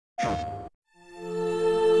When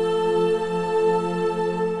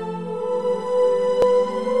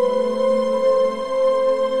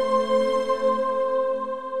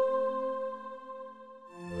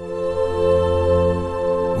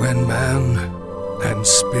man and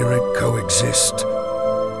spirit coexist,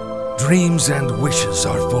 dreams and wishes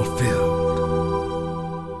are fulfilled.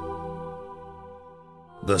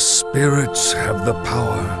 The spirits have the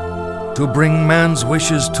power to bring man's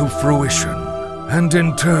wishes to fruition, and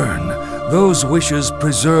in turn, those wishes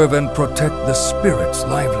preserve and protect the spirit's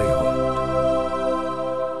livelihood.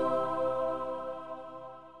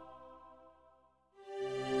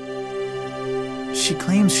 She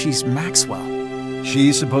claims she's Maxwell.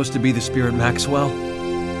 She's supposed to be the spirit Maxwell?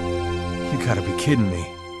 You gotta be kidding me.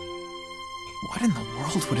 What in the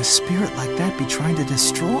world would a spirit like that be trying to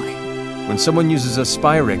destroy? When someone uses a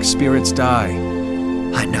Spyrix, spirits die.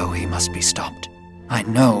 I know he must be stopped. I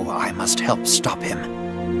know I must help stop him.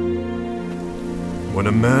 When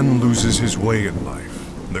a man loses his way in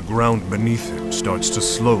life, the ground beneath him starts to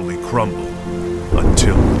slowly crumble,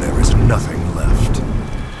 until there is nothing left.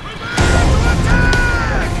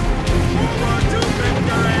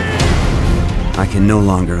 I can no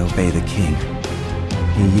longer obey the king.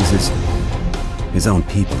 He uses his own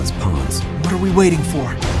people as pawns. What are we waiting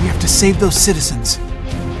for? We have to save those citizens.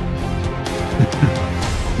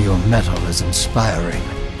 Your metal is inspiring.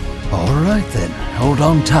 All right then, hold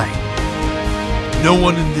on tight. No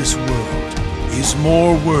one in this world is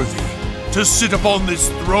more worthy to sit upon this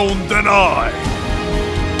throne than I.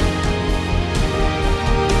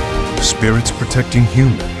 Spirits protecting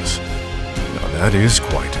humans. Now that is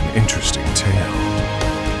quite an interesting tale.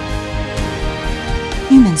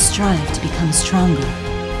 Humans strive to become stronger.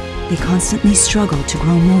 They constantly struggle to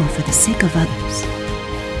grow more for the sake of others.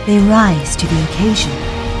 They rise to the occasion.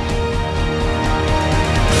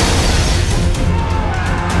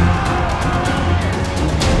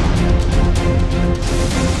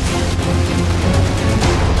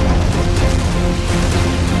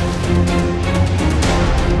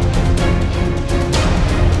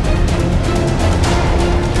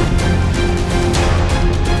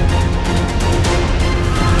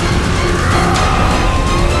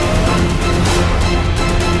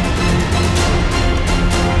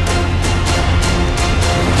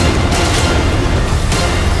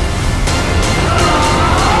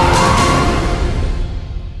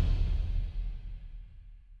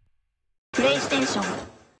 PlayStation